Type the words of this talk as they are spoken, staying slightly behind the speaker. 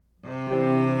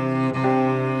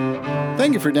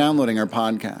Thank you for downloading our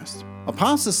podcast.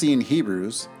 Apostasy in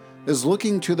Hebrews is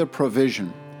looking to the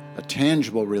provision, a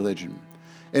tangible religion,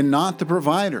 and not the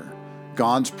provider,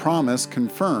 God's promise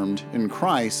confirmed in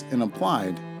Christ and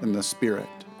applied in the Spirit.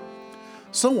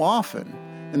 So often,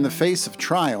 in the face of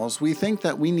trials, we think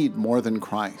that we need more than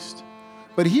Christ.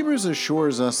 But Hebrews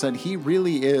assures us that He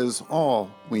really is all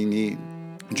we need.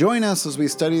 Join us as we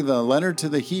study the letter to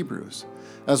the Hebrews,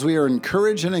 as we are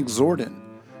encouraged and exhorted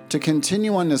to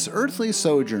continue on this earthly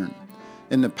sojourn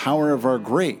in the power of our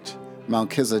great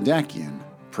Melchizedekian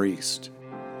priest.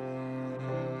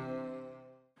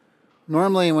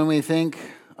 Normally, when we think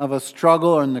of a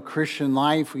struggle in the Christian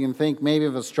life, we can think maybe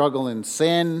of a struggle in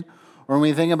sin, or when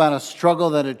we think about a struggle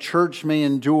that a church may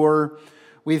endure,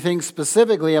 we think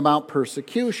specifically about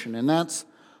persecution. And that's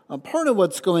a part of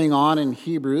what's going on in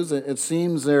Hebrews. It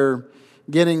seems they're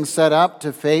getting set up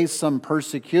to face some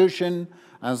persecution.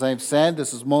 As I've said,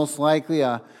 this is most likely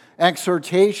an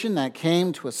exhortation that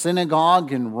came to a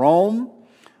synagogue in Rome.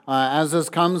 As this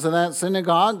comes to that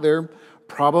synagogue, they're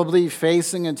probably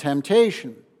facing a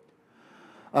temptation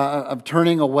of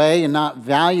turning away and not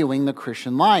valuing the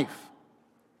Christian life.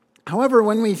 However,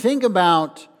 when we think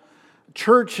about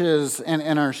churches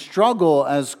and our struggle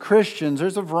as Christians,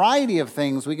 there's a variety of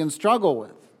things we can struggle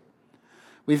with.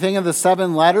 We think of the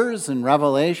 7 letters in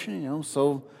Revelation,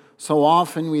 so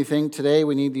often we think today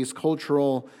we need these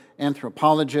cultural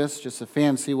anthropologists, just a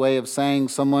fancy way of saying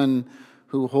someone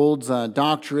who holds a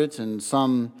doctorate in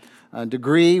some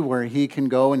degree where he can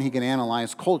go and he can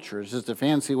analyze culture. It's just a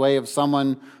fancy way of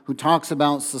someone who talks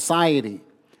about society.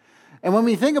 And when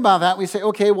we think about that, we say,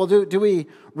 okay, well, do we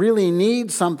really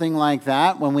need something like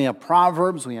that when we have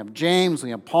Proverbs, we have James, we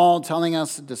have Paul telling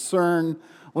us to discern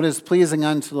what is pleasing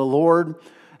unto the Lord?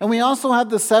 And we also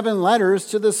have the 7 letters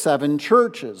to the 7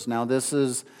 churches. Now, this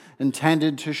is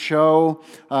intended to show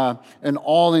an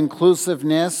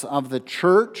all-inclusiveness of the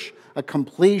church, a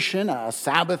completion, a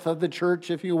Sabbath of the church,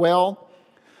 if you will.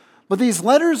 But these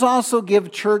letters also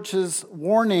give churches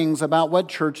warnings about what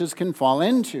churches can fall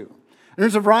into. And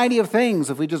there's a variety of things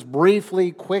if we just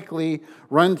briefly, quickly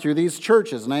run through these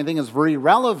churches. And I think it's very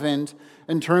relevant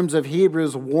in terms of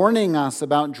Hebrews warning us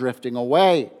about drifting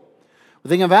away. We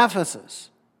think of Ephesus.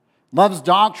 Loves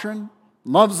doctrine,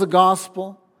 loves the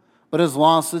gospel, but has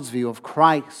lost its view of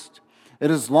Christ. It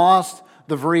has lost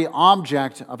the very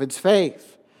object of its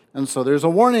faith. And so there's a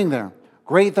warning there.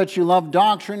 Great that you love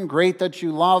doctrine, great that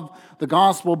you love the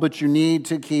gospel, but you need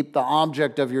to keep the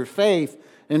object of your faith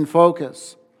in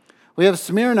focus. We have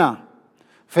Smyrna,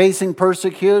 facing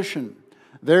persecution.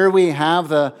 There we have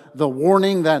the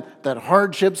warning that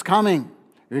hardship's coming.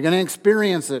 You're going to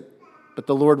experience it, but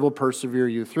the Lord will persevere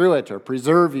you through it or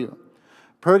preserve you.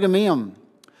 Pergamium,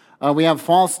 we have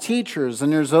false teachers,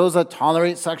 and there's those that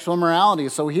tolerate sexual immorality.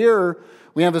 So here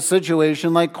we have a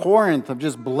situation like Corinth of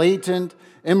just blatant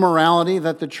immorality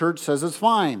that the church says is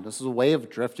fine. This is a way of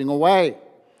drifting away.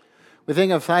 We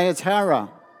think of Thyatira,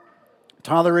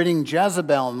 tolerating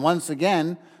Jezebel, and once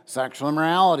again, sexual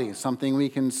immorality, something we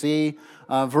can see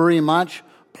very much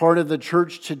part of the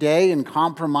church today in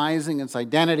compromising its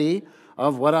identity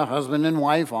of what a husband and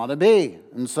wife ought to be.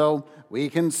 And so we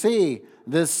can see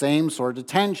this same sort of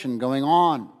tension going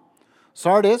on.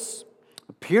 Sardis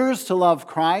appears to love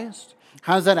Christ,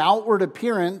 has that outward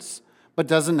appearance, but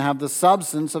doesn't have the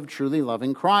substance of truly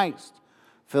loving Christ.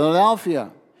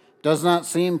 Philadelphia does not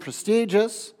seem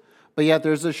prestigious, but yet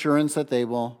there's assurance that they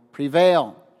will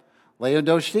prevail.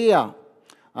 Laodicea,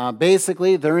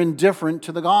 basically they're indifferent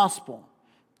to the gospel.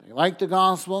 They like the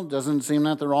gospel, doesn't seem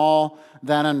that they're all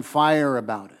that on fire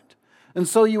about it. And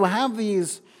so you have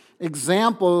these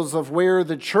examples of where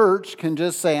the church can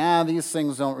just say, these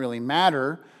things don't really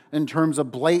matter in terms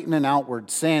of blatant and outward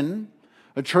sin.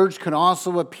 A church could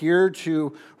also appear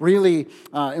to really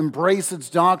embrace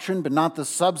its doctrine, but not the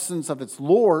substance of its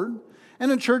Lord.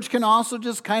 And a church can also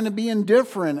just kind of be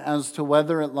indifferent as to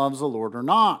whether it loves the Lord or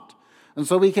not. And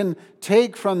so we can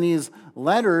take from these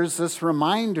letters this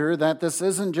reminder that this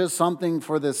isn't just something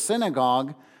for this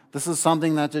synagogue. This is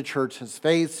something that the church has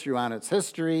faced throughout its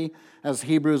history, as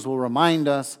Hebrews will remind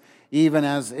us, even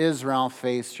as Israel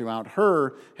faced throughout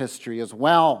her history as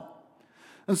well.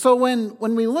 And so when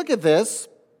we look at this,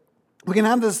 we can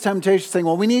have this temptation saying,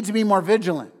 well, we need to be more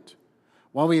vigilant.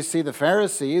 Well, we see the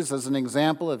Pharisees as an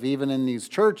example of even in these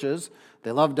churches,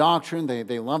 they love doctrine,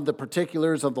 they love the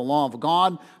particulars of the law of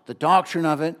God, the doctrine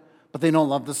of it, but they don't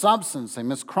love the substance, they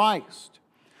miss Christ.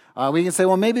 We can say,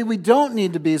 well, maybe we don't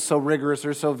need to be so rigorous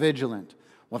or so vigilant.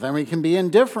 Well, then we can be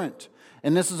indifferent.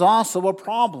 And this is also a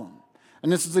problem.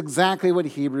 And this is exactly what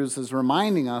Hebrews is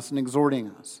reminding us and exhorting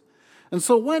us. And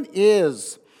so what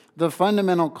is the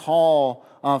fundamental call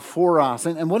for us?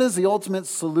 And what is the ultimate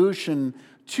solution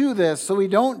to this so we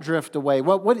don't drift away?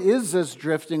 What is this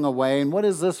drifting away, and what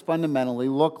does this fundamentally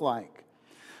look like?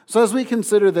 So as we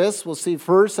consider this, we'll see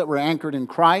first that we're anchored in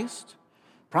Christ,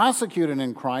 prosecuted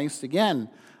in Christ. Again,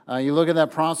 you look at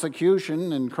that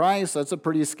prosecution in Christ, that's a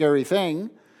pretty scary thing.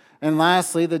 And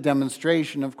lastly, the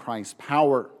demonstration of Christ's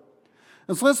power.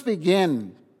 And so let's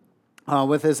begin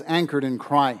with this anchored in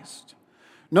Christ.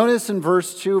 Notice in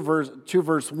verse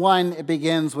verse 1, it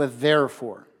begins with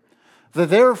therefore. The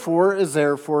therefore is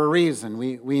there for a reason.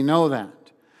 We know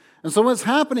that. And so what's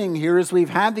happening here is we've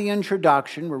had the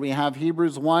introduction where we have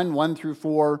Hebrews 1 through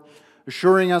 4,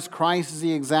 assuring us Christ is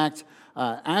the exact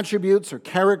attributes or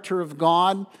character of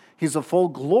God. He's the full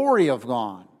glory of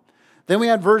God. Then we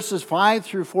had verses 5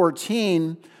 through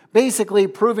 14, basically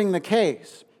proving the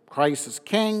case. Christ is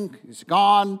king, he's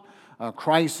God.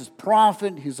 Christ is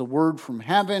prophet, he's a word from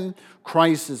heaven.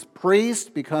 Christ is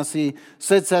priest because he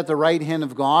sits at the right hand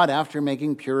of God after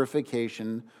making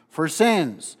purification for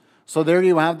sins. So there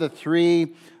you have the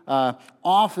three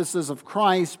offices of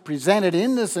Christ presented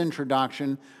in this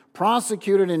introduction,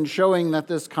 prosecuted in showing that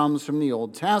this comes from the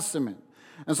Old Testament.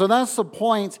 And so that's the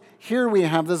point. Here we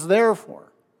have this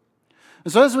therefore.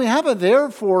 And so as we have a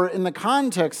therefore in the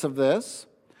context of this,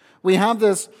 we have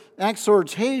this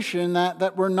exhortation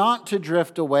that we're not to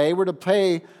drift away, we're to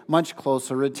pay much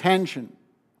closer attention.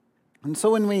 And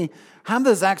so when we have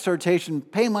this exhortation,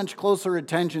 pay much closer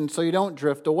attention so you don't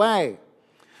drift away.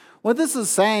 What this is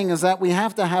saying is that we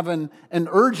have to have an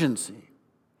urgency.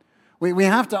 We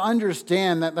have to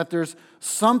understand that there's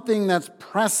something that's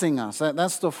pressing us.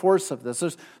 That's the force of this.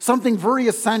 There's something very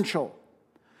essential.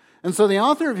 And so the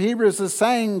author of Hebrews is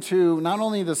saying to not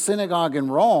only the synagogue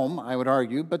in Rome, I would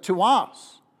argue, but to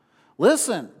us,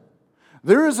 listen,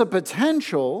 there is a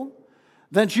potential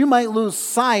that you might lose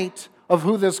sight of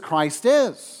who this Christ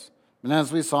is. And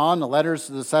as we saw in the letters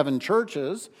to the 7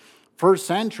 churches, first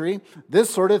century,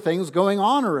 this sort of thing's going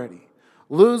on already.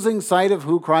 Losing sight of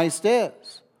who Christ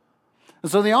is. And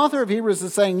so the author of Hebrews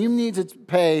is saying you need to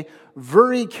pay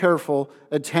very careful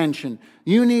attention.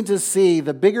 You need to see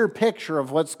the bigger picture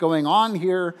of what's going on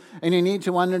here, and you need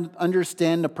to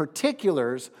understand the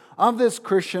particulars of this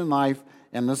Christian life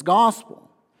and this gospel.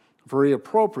 Very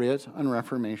appropriate on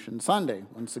Reformation Sunday.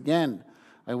 Once again,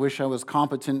 I wish I was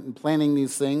competent in planning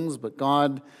these things, but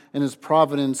God in His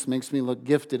providence makes me look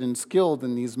gifted and skilled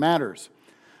in these matters.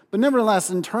 But nevertheless,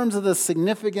 in terms of the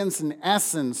significance and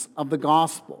essence of the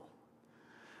gospel,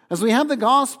 as we have the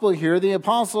gospel here, the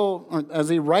apostle, as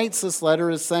he writes this letter,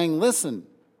 is saying, listen,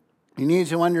 you need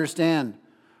to understand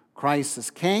Christ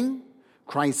is king,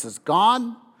 Christ is God,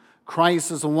 Christ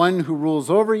is the one who rules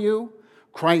over you,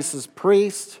 Christ is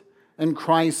priest, and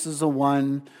Christ is the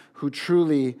one who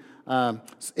truly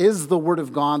is the Word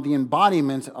of God, the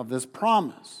embodiment of this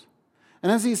promise.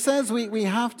 And as he says, we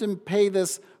have to pay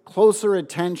this closer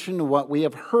attention to what we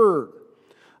have heard.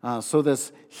 So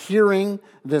this hearing,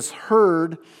 this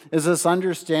heard, is this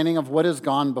understanding of what has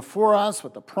gone before us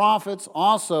with the prophets,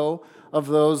 also of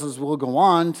those, as we'll go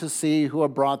on to see, who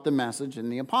have brought the message in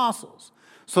the apostles.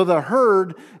 So the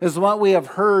heard is what we have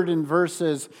heard in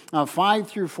verses 5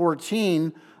 through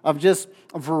 14 of just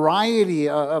a variety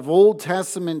of Old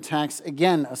Testament texts,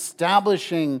 again,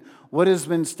 establishing what has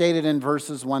been stated in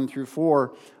verses 1 through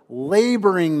 4,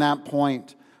 laboring that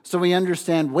point so we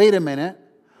understand, wait a minute,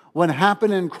 what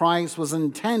happened in Christ was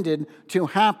intended to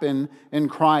happen in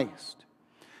Christ.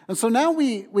 And so now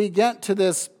we get to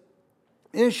this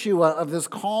issue of this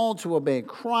call to obey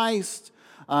Christ,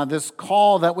 this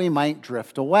call that we might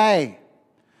drift away.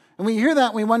 And we hear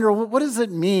that and we wonder, what does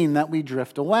it mean that we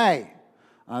drift away?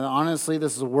 Honestly,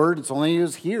 this is a word that's only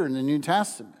used here in the New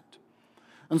Testament.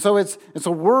 And so it's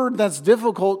a word that's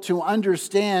difficult to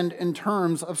understand in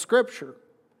terms of Scripture.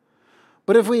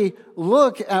 But if we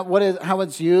look at how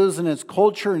it's used in its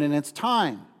culture and in its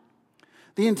time,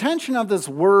 the intention of this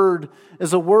word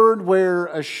is a word where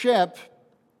a ship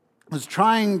is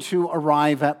trying to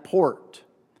arrive at port.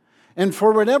 And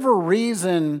for whatever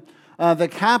reason, the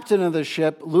captain of the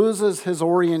ship loses his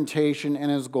orientation and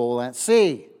his goal at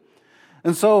sea.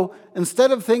 And so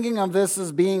instead of thinking of this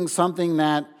as being something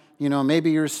that, maybe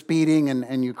you're speeding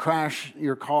and you crash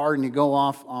your car and you go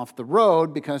off the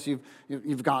road because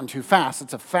you've gotten too fast.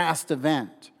 It's a fast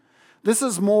event. This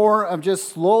is more of just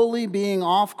slowly being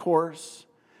off course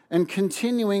and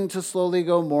continuing to slowly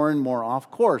go more and more off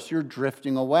course. You're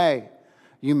drifting away.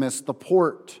 You miss the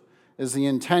port is the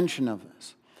intention of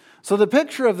this. So the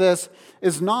picture of this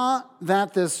is not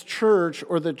that this church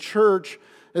or the church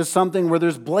is something where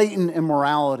there's blatant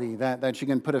immorality that you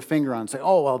can put a finger on and say,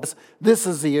 oh, well, this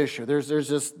is the issue. There's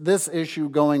just this issue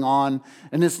going on,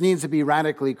 and this needs to be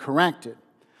radically corrected.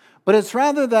 But it's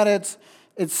rather that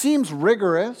it seems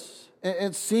rigorous.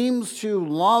 It seems to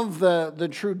love the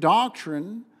true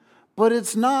doctrine, but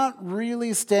it's not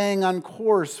really staying on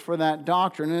course for that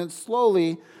doctrine, and it's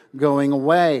slowly going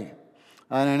away.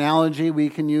 An analogy we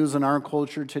can use in our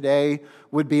culture today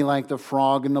would be like the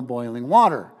frog in the boiling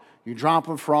water. You drop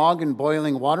a frog in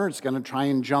boiling water, it's going to try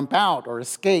and jump out or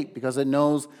escape because it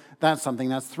knows that's something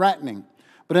that's threatening.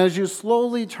 But as you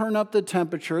slowly turn up the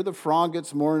temperature, the frog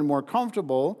gets more and more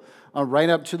comfortable, right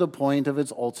up to the point of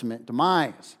its ultimate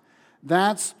demise.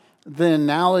 That's the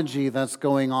analogy that's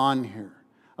going on here,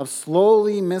 of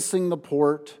slowly missing the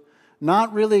port,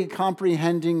 not really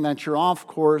comprehending that you're off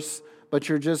course, but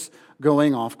you're just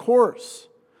going off course.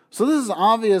 So this is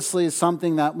obviously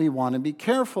something that we want to be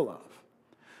careful of.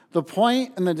 The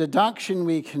point and the deduction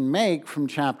we can make from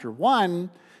chapter 1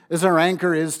 is our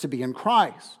anchor is to be in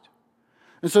Christ.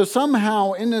 And so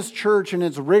somehow in this church and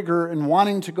its rigor and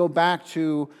wanting to go back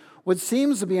to what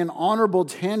seems to be an honorable,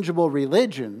 tangible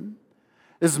religion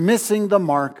is missing the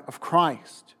mark of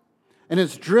Christ. And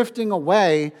it's drifting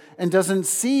away and doesn't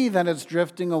see that it's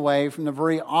drifting away from the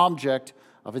very object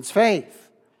of its faith.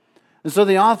 And so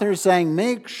the author is saying,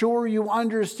 make sure you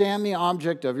understand the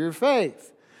object of your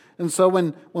faith. And so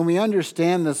when we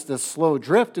understand this slow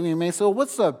drift, and we may say, well,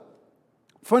 what's the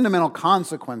fundamental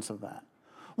consequence of that?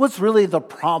 What's really the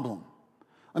problem?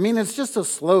 I mean, it's just a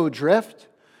slow drift.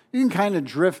 You can kind of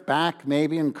drift back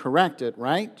maybe and correct it,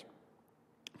 right?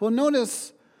 Well,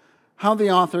 notice how the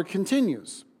author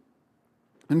continues.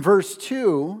 In verse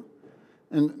 2,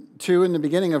 and 2 in the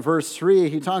beginning of verse 3,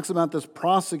 he talks about this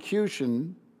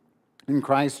prosecution in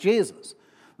Christ Jesus.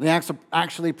 He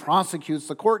actually prosecutes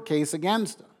the court case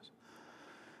against us.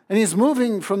 And he's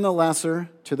moving from the lesser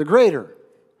to the greater.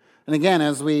 And again,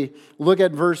 as we look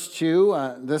at verse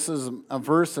 2, this is a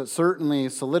verse that certainly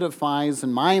solidifies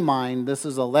in my mind. This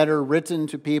is a letter written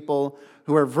to people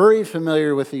who are very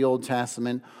familiar with the Old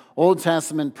Testament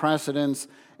precedents,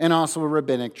 and also a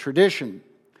rabbinic tradition.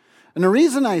 And the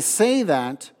reason I say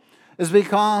that is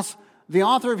because the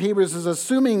author of Hebrews is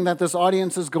assuming that this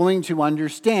audience is going to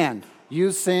understand.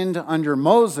 You sinned under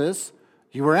Moses,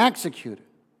 you were executed.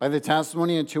 By the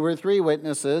testimony of 2 or 3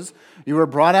 witnesses, you were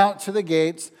brought out to the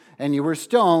gates and you were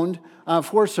stoned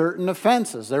for certain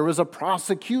offenses. There was a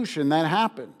prosecution that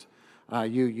happened.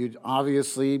 You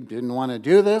obviously didn't want to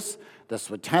do this. This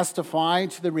would testify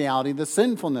to the reality, the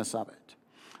sinfulness of it.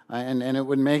 And it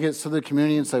would make it so the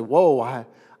community would say, whoa,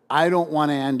 I don't want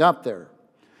to end up there.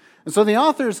 And so the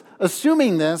author's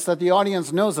assuming this, that the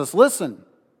audience knows this. Listen,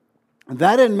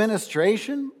 that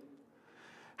administration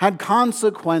had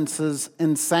consequences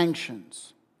and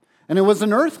sanctions. And it was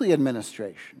an earthly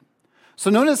administration. So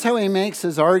notice how he makes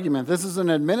his argument. This is an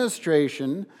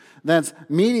administration that's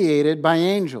mediated by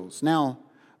angels. Now,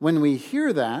 when we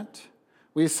hear that,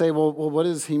 we say, well, what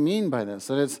does he mean by this?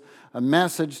 That it's a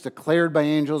message declared by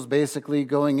angels basically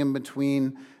going in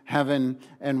between heaven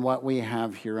and what we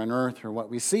have here on earth, or what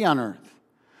we see on earth.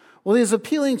 Well, he's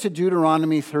appealing to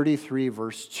Deuteronomy 33,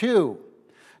 verse 2.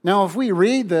 Now, if we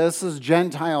read this as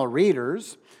Gentile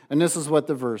readers, and this is what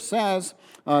the verse says,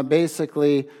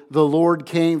 basically, the Lord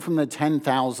came from the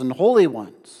 10,000 holy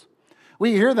ones.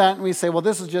 We hear that and we say, well,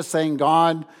 this is just saying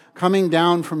God coming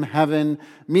down from heaven,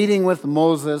 meeting with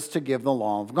Moses to give the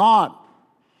law of God.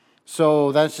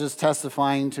 So that's just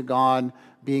testifying to God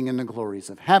being in the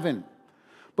glories of heaven.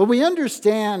 But we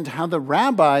understand how the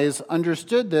rabbis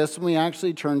understood this when we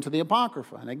actually turn to the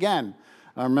Apocrypha. And again,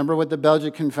 remember what the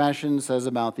Belgic Confession says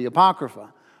about the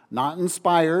Apocrypha. Not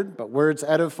inspired, but where it's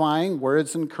edifying, where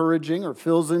it's encouraging, or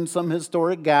fills in some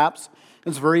historic gaps,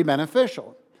 it's very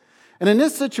beneficial. And in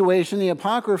this situation, the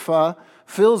Apocrypha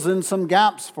fills in some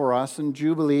gaps for us in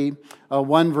Jubilee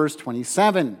 1, verse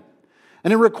 27.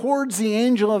 And it records the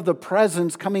angel of the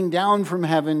presence coming down from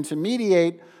heaven to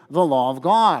mediate the law of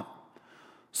God.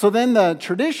 So then the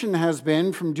tradition has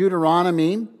been from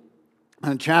Deuteronomy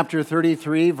chapter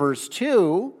 33, verse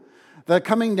 2, that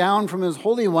coming down from his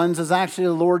holy ones is actually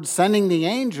the Lord sending the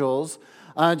angels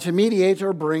to mediate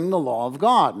or bring the law of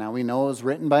God. Now we know it was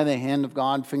written by the hand of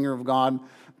God, finger of God,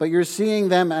 but you're seeing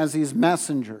them as these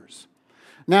messengers.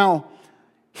 Now,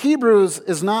 Hebrews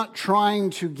is not trying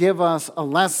to give us a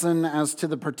lesson as to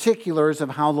the particulars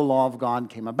of how the law of God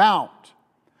came about.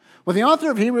 Well, the author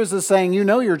of Hebrews is saying, you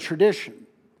know your tradition.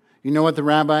 You know what the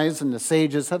rabbis and the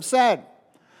sages have said.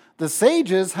 The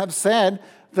sages have said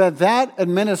that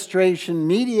administration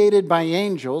mediated by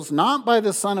angels, not by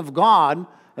the Son of God,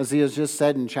 as he has just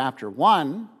said in chapter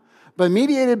 1, but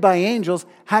mediated by angels,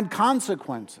 had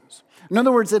consequences. In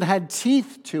other words, it had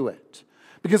teeth to it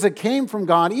because it came from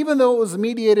God. Even though it was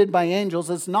mediated by angels,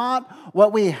 it's not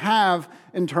what we have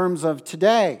in terms of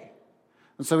today.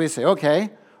 And so we say, okay,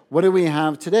 what do we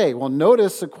have today? Well,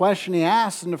 notice the question he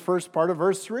asks in the first part of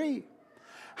verse 3.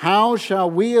 How shall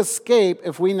we escape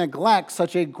if we neglect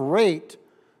such a great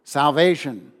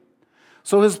salvation?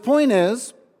 So his point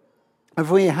is, if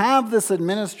we have this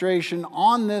administration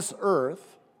on this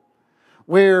earth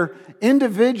where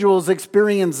individuals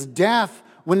experience death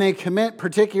when they commit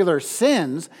particular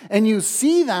sins, and you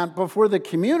see that before the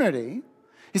community,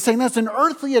 he's saying that's an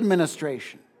earthly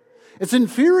administration. It's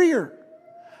inferior.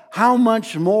 How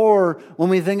much more when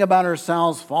we think about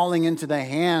ourselves falling into the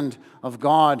hand of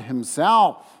God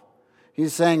himself?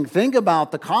 He's saying, think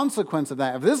about the consequence of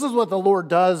that. If this is what the Lord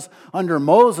does under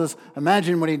Moses,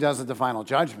 imagine what he does at the final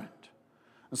judgment.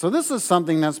 And so this is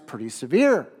something that's pretty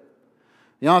severe.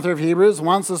 The author of Hebrews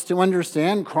wants us to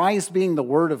understand Christ being the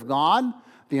Word of God,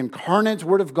 the incarnate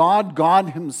Word of God,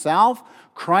 God himself,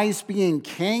 Christ being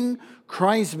king,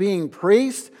 Christ being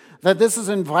priest, that this is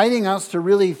inviting us to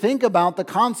really think about the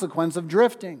consequence of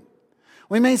drifting.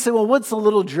 We may say, well, what's a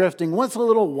little drifting? What's a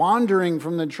little wandering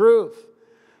from the truth?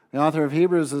 The author of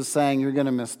Hebrews is saying you're going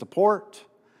to miss the port.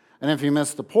 And if you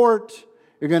miss the port,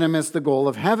 you're going to miss the goal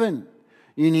of heaven.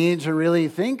 You need to really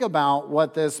think about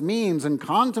what this means and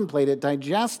contemplate it,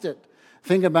 digest it.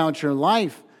 Think about your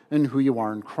life and who you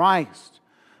are in Christ.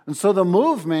 And so the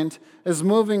movement is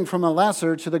moving from the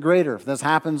lesser to the greater. If this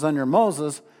happens under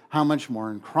Moses, how much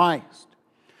more in Christ?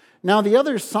 Now, the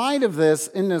other side of this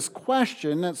in this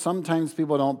question that sometimes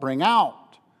people don't bring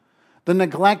out, the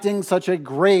neglecting such a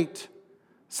great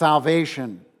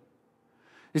salvation.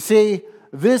 You see,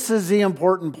 this is the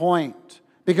important point.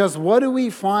 Because what do we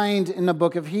find in the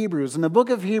book of Hebrews? In the book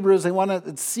of Hebrews,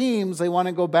 it seems they want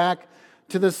to go back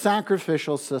to the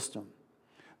sacrificial system.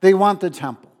 They want the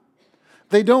temple.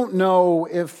 They don't know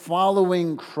if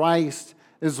following Christ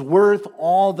is worth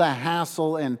all the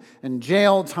hassle and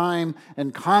jail time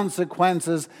and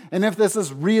consequences, and if this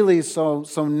is really so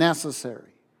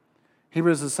necessary.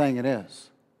 Hebrews is saying it is.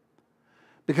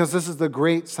 Because this is the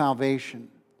great salvation.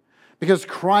 Because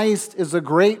Christ is a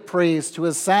great priest who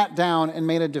has sat down and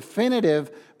made a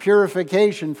definitive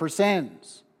purification for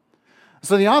sins.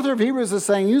 So the author of Hebrews is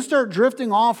saying, you start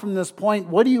drifting off from this point,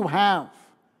 what do you have?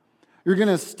 You're going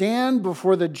to stand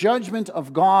before the judgment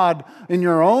of God in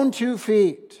your own 2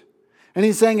 feet. And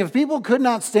he's saying, if people could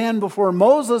not stand before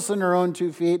Moses in their own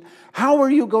 2 feet, how are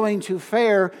you going to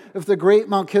fare if the great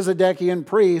Melchizedekian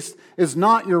priest is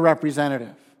not your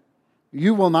representative?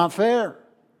 You will not fare.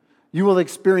 You will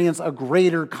experience a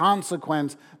greater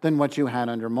consequence than what you had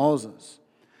under Moses.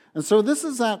 And so this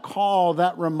is that call,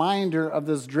 that reminder of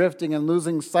this drifting and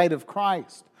losing sight of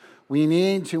Christ. We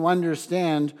need to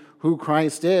understand who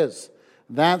Christ is.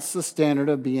 That's the standard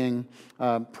of being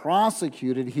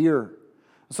prosecuted here.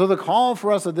 So the call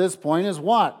for us at this point is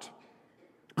what?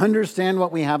 Understand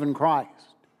what we have in Christ.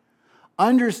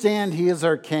 Understand he is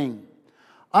our King.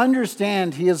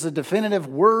 Understand he is a definitive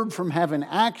word from heaven,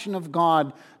 action of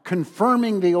God,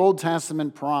 confirming the Old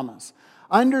Testament promise.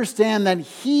 Understand that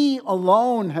he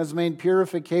alone has made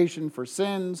purification for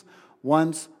sins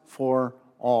once for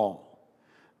all.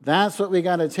 That's what we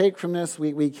got to take from this.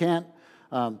 We can't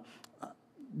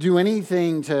do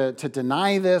anything to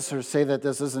deny this or say that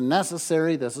this isn't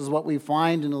necessary. This is what we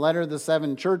find in the letter of the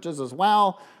 7 churches as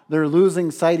well. They're losing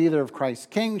sight either of Christ's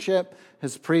kingship,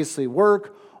 his priestly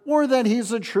work, or that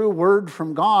he's a true word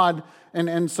from God.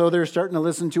 And so they're starting to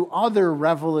listen to other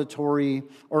revelatory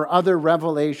or other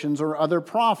revelations or other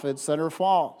prophets that are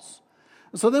false.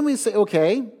 So then we say,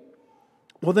 okay,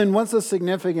 well then what's the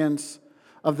significance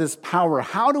of this power?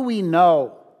 How do we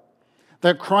know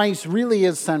that Christ really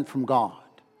is sent from God?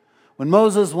 When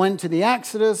Moses went to the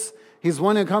Exodus, he's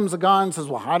one who comes to God and says,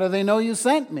 well, how do they know you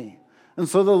sent me? And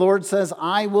so the Lord says,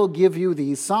 I will give you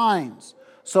these signs.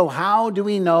 So how do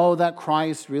we know that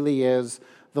Christ really is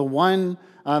the one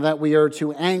that we are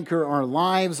to anchor our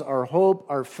lives, our hope,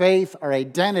 our faith, our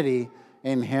identity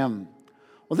in him?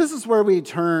 Well, this is where we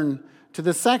turn to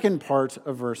the second part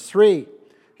of verse 3.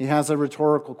 He has a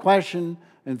rhetorical question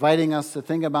inviting us to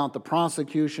think about the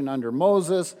prosecution under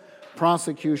Moses,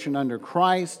 prosecution under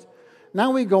Christ.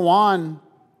 Now we go on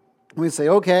and we say,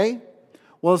 okay,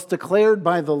 well, it's declared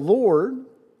by the Lord,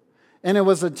 and it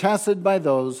was attested by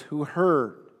those who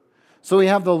heard. So we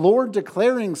have the Lord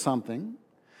declaring something,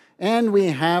 and we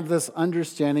have this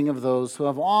understanding of those who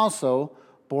have also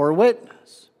bore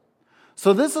witness.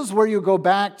 So this is where you go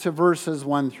back to verses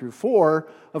 1 through 4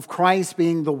 of Christ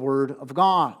being the Word of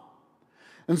God.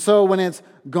 And so when it's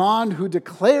God who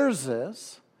declares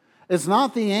this, It's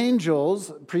not the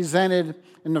angels presented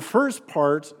in the first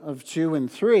part of 2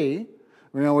 and 3,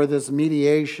 where this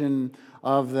mediation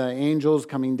of the angels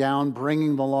coming down,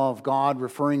 bringing the law of God,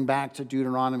 referring back to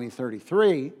Deuteronomy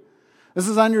 33. This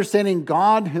is understanding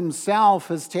God himself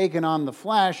has taken on the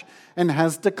flesh and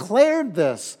has declared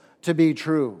this to be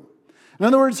true. In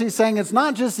other words, he's saying it's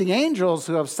not just the angels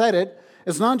who have said it.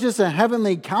 It's not just a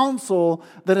heavenly council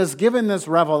that has given this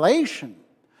revelation,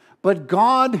 but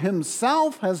God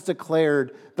himself has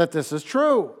declared that this is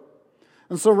true.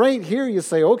 And so right here you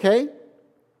say, okay,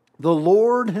 the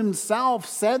Lord himself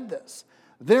said this.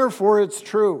 Therefore, it's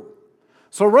true.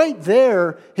 So right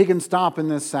there, he can stop in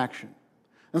this section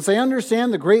and say,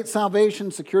 understand the great salvation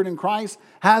secured in Christ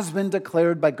has been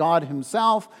declared by God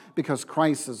himself because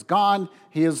Christ is God.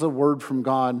 He is the word from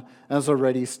God, as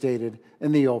already stated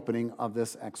in the opening of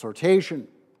this exhortation.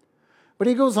 But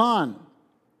he goes on,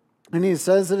 and he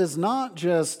says it is not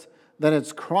just that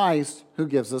it's Christ who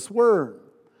gives us word,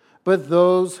 but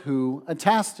those who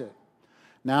attest it.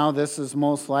 Now, this is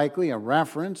most likely a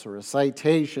reference or a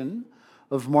citation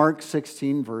of Mark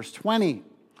 16, verse 20,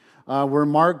 where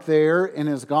Mark there in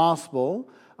his gospel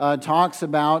talks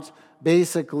about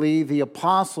basically the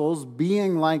apostles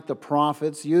being like the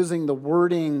prophets, using the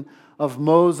wording of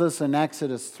Moses in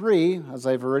Exodus 3, as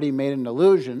I've already made an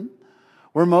allusion,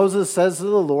 where Moses says to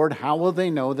the Lord, "How will they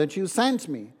know that you sent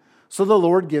me?" So the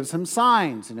Lord gives him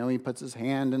signs. He puts his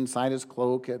hand inside his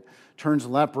cloak. It turns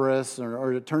leprous,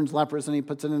 or it turns leprous, and he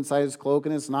puts it inside his cloak,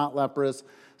 and it's not leprous.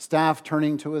 Staff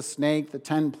turning to a snake, the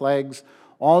 10 plagues,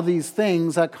 all these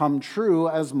things that come true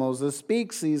as Moses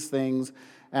speaks these things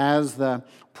as the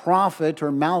prophet or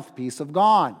mouthpiece of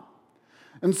God.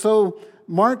 And so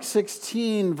Mark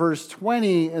 16, verse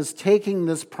 20, is taking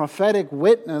this prophetic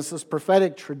witness, this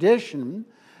prophetic tradition,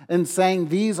 and saying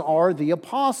these are the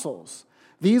apostles.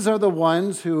 These are the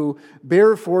ones who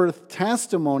bear forth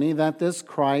testimony that this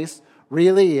Christ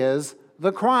really is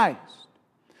the Christ.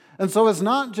 And so it's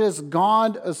not just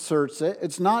God asserts it.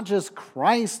 It's not just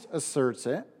Christ asserts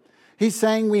it. He's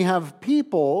saying we have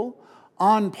people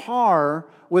on par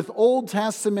with Old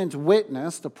Testament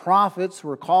witness, the prophets who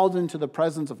were called into the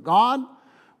presence of God.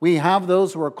 We have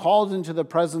those who are called into the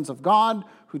presence of God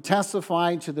who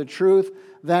testify to the truth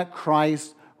that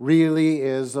Christ really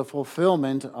is the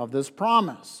fulfillment of this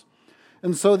promise.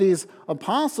 And so these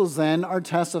apostles then are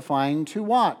testifying to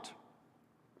what?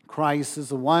 Christ is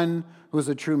the one who is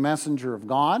a true messenger of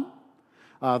God,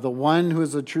 the one who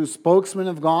is a true spokesman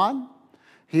of God.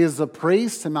 He is a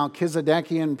priest, a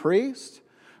Melchizedekian priest.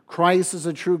 Christ is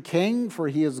a true king, for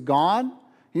he is God.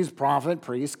 He's prophet,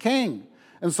 priest, king.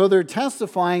 And so they're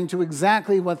testifying to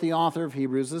exactly what the author of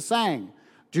Hebrews is saying.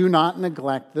 Do not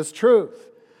neglect this truth.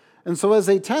 And so as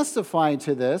they testify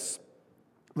to this,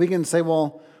 we can say,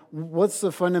 well, what's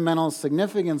the fundamental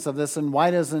significance of this, and why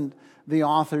doesn't the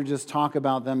author just talk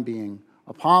about them being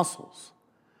apostles?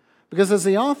 Because as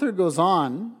the author goes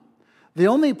on, the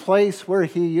only place where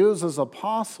he uses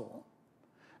apostle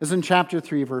is in chapter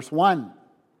 3, verse 1,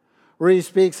 where he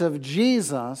speaks of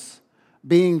Jesus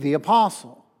being the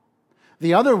apostle.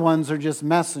 The other ones are just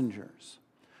messengers.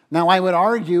 Now, I would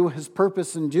argue his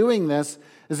purpose in doing this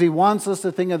is he wants us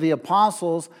to think of the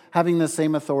apostles having the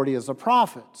same authority as the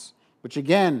prophets, which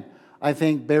again, I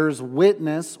think bears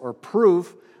witness or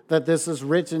proof that this is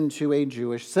written to a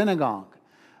Jewish synagogue,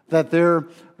 that they're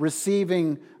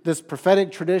receiving this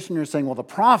prophetic tradition. You're saying, well, the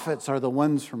prophets are the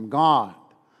ones from God.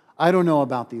 I don't know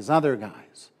about these other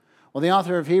guys. Well, the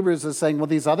author of Hebrews is saying, well,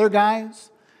 these other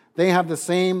guys, they have the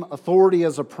same authority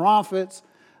as the prophets.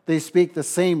 They speak the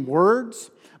same words,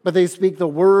 but they speak the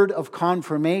word of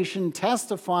confirmation,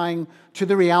 testifying to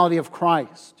the reality of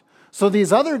Christ. So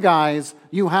these other guys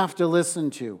you have to listen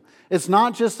to. It's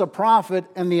not just a prophet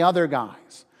and the other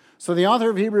guys. So the author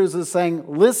of Hebrews is saying,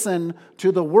 listen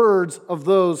to the words of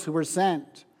those who were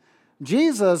sent.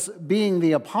 Jesus, being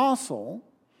the apostle,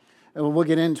 and we'll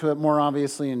get into it more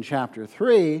obviously in chapter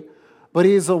 3, but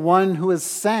he's the one who is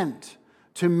sent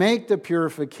to make the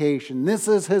purification. This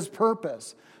is his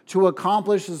purpose, to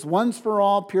accomplish this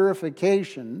once-for-all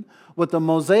purification, what the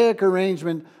Mosaic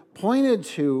arrangement pointed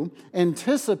to,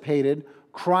 anticipated,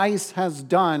 Christ has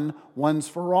done once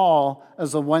for all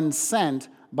as the one sent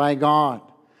by God.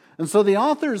 And so the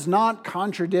author is not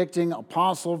contradicting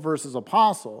apostle versus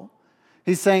apostle.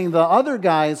 He's saying the other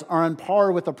guys are on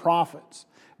par with the prophets.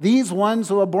 These ones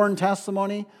who have borne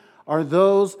testimony are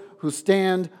those who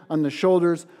stand on the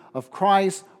shoulders of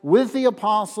Christ with the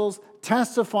apostles,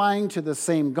 testifying to the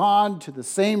same God, to the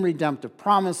same redemptive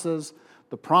promises.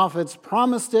 The prophets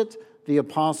promised it, the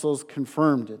apostles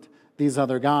confirmed it, these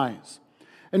other guys.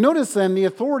 And notice then the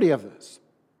authority of this.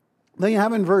 Then you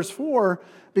have in verse 4,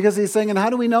 because he's saying, and how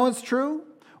do we know it's true?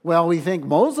 Well, we think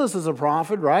Moses is a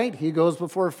prophet, right? He goes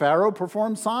before Pharaoh,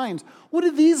 performs signs. What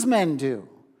did these men do?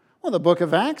 Well, the book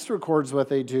of Acts records what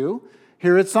they do.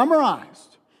 Here it's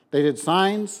summarized. They did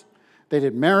signs, they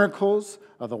did miracles,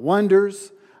 the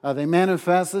wonders, they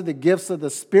manifested the gifts of the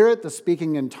Spirit, the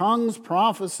speaking in tongues,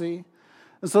 prophecy.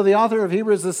 And so the author of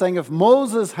Hebrews is saying, if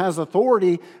Moses has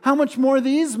authority, how much more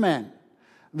these men?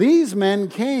 These men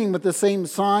came with the same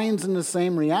signs and the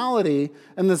same reality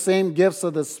and the same gifts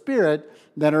of the Spirit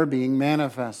that are being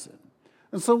manifested.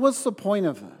 And so what's the point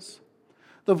of this?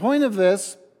 The point of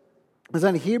this is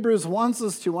that Hebrews wants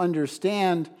us to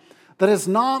understand that it's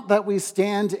not that we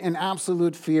stand in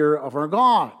absolute fear of our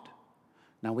God.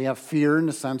 Now, we have fear in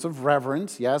the sense of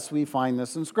reverence. Yes, we find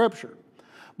this in Scripture.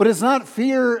 But it's not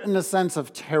fear in the sense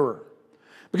of terror.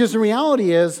 Because the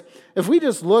reality is, if we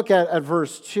just look at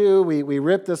verse 2, we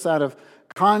rip this out of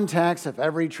context of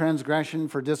every transgression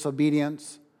for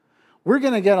disobedience, we're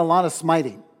going to get a lot of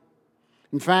smiting.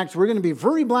 In fact, we're going to be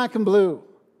very black and blue.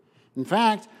 In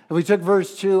fact, if we took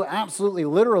verse 2 absolutely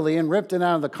literally and ripped it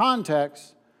out of the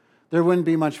context, there wouldn't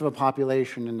be much of a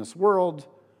population in this world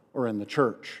or in the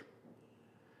church.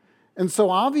 And so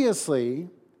obviously,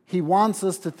 he wants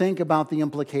us to think about the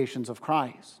implications of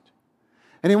Christ.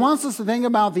 And he wants us to think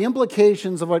about the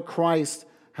implications of what Christ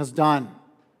has done.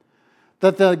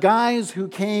 That the guys who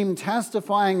came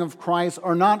testifying of Christ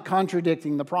are not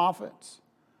contradicting the prophets.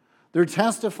 They're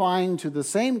testifying to the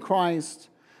same Christ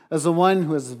as the one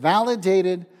who has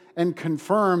validated and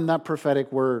confirmed that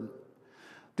prophetic word.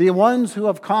 The ones who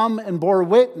have come and bore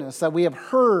witness that we have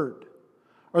heard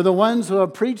are the ones who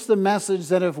have preached the message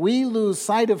that if we lose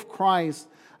sight of Christ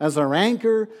as our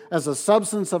anchor, as a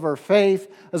substance of our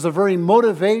faith, as a very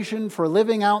motivation for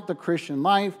living out the Christian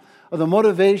life, or the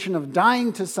motivation of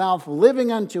dying to self,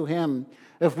 living unto Him,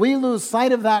 if we lose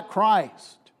sight of that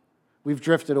Christ, we've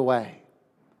drifted away.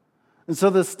 And so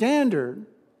the standard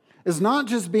is not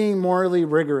just being morally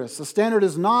rigorous. The standard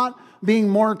is not being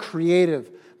more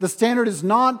creative. The standard is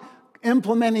not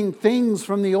implementing things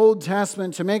from the Old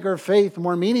Testament to make our faith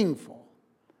more meaningful.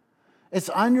 It's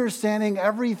understanding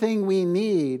everything we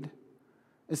need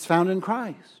is found in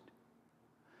Christ.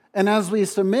 And as we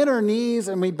submit our knees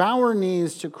and we bow our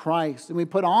knees to Christ and we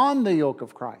put on the yoke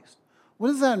of Christ, what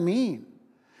does that mean?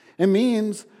 It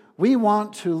means we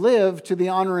want to live to the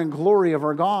honor and glory of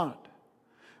our God.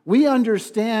 We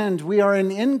understand we are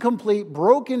an incomplete,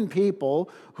 broken people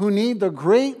who need the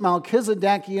great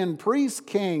Melchizedekian priest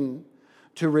king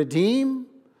to redeem,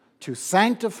 to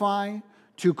sanctify,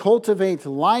 to cultivate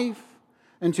life,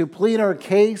 and to plead our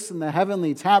case in the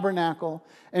heavenly tabernacle,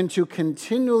 and to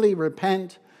continually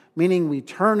repent, meaning we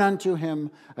turn unto Him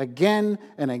again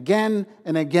and again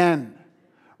and again,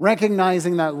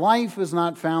 recognizing that life is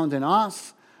not found in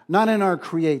us, not in our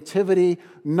creativity,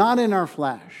 not in our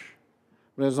flesh,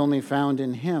 but is only found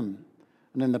in Him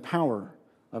and in the power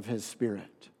of His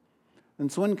Spirit.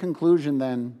 And so in conclusion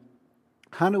then,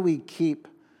 how do we keep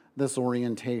this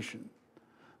orientation?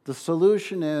 The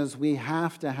solution is we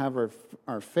have to have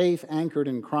our faith anchored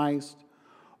in Christ,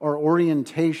 our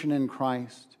orientation in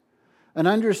Christ, and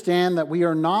understand that we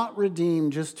are not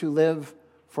redeemed just to live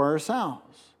for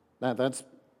ourselves. That's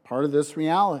part of this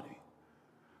reality.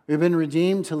 We've been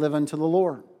redeemed to live unto the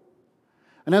Lord.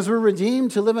 And as we're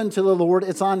redeemed to live unto the Lord,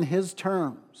 it's on His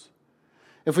terms.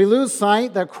 If we lose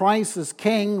sight that Christ is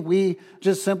king, we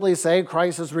just simply say,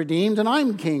 Christ is redeemed and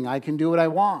I'm king. I can do what I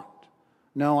want.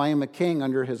 No, I am a king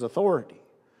under His authority.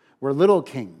 We're little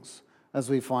kings, as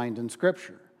we find in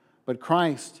Scripture. But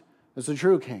Christ is a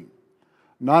true king,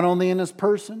 not only in His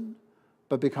person,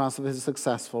 but because of His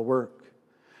successful work.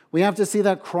 We have to see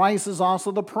that Christ is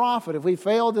also the prophet. If we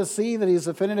fail to see that He's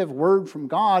a definitive word from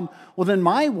God, well, then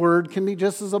my word can be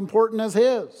just as important as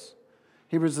His.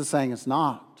 Hebrews is saying it's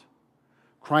not.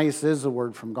 Christ is a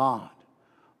word from God.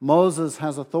 Moses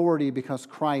has authority because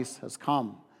Christ has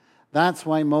come. That's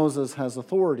why Moses has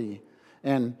authority,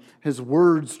 and his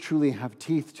words truly have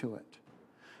teeth to it.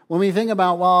 When we think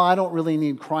about, well, I don't really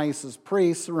need Christ as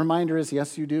priest, the reminder is,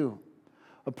 yes, you do.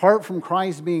 Apart from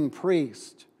Christ being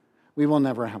priest, we will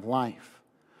never have life.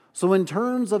 So in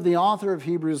terms of the author of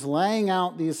Hebrews laying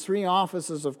out these three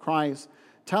offices of Christ,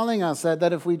 telling us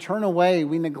that if we turn away,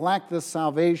 we neglect this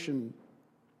salvation,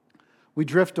 we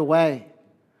drift away,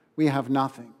 we have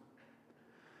nothing.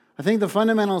 I think the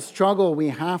fundamental struggle we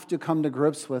have to come to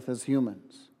grips with as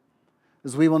humans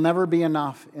is we will never be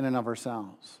enough in and of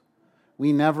ourselves.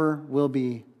 We never will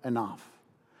be enough.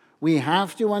 We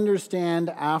have to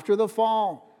understand after the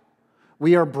fall,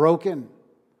 we are broken.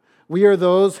 We are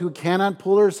those who cannot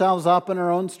pull ourselves up in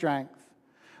our own strength.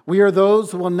 We are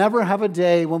those who will never have a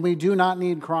day when we do not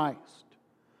need Christ.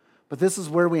 But this is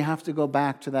where we have to go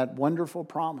back to that wonderful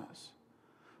promise.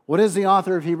 What does the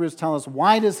author of Hebrews tell us?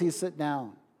 Why does he sit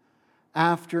down?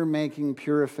 After making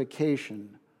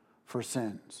purification for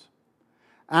sins.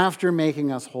 After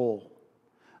making us whole.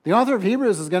 The author of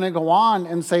Hebrews is going to go on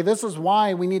and say this is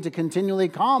why we need to continually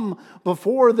come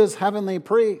before this heavenly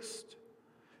priest.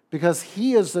 Because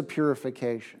he is the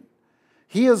purification.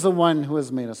 He is the one who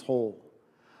has made us whole.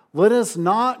 Let us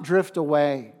not drift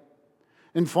away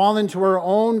and fall into our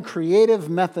own creative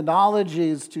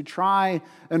methodologies to try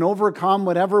and overcome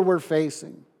whatever we're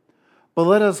facing. But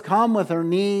let us come with our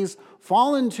knees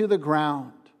fallen to the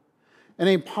ground in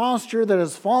a posture that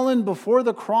has fallen before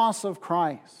the cross of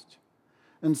Christ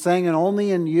and saying, and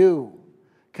only in you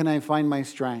can I find my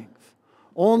strength.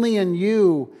 Only in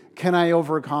you can I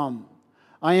overcome.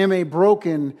 I am a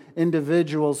broken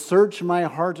individual. Search my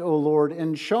heart, O Lord,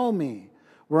 and show me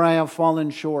where I have fallen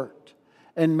short.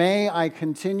 And may I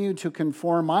continue to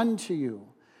conform unto you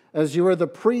as you are the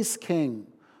priest king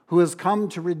who has come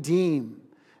to redeem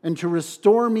and to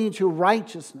restore me to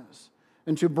righteousness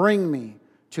and to bring me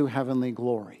to heavenly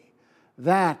glory.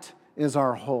 That is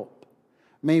our hope.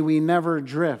 May we never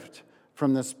drift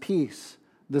from this peace,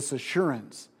 this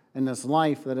assurance, and this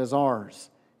life that is ours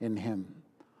in him.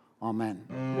 Amen.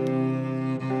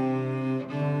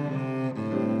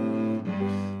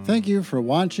 Thank you for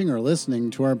watching or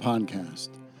listening to our podcast.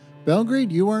 Belgrade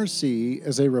URC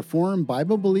is a Reformed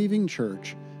Bible-believing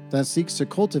church that seeks to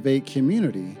cultivate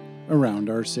community around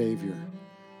our Savior.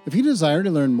 If you desire to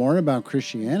learn more about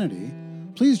Christianity,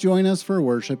 please join us for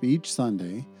worship each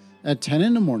Sunday at 10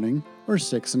 in the morning or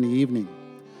 6 in the evening.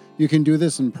 You can do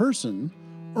this in person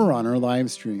or on our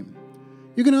live stream.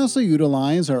 You can also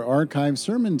utilize our archive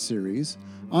sermon series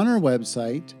on our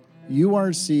website,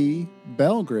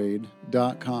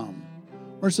 urcbelgrade.com,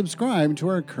 or subscribe to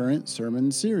our current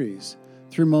sermon series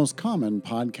through most common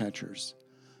podcatchers.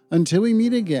 Until we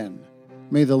meet again,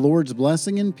 may the Lord's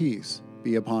blessing and peace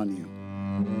be upon you.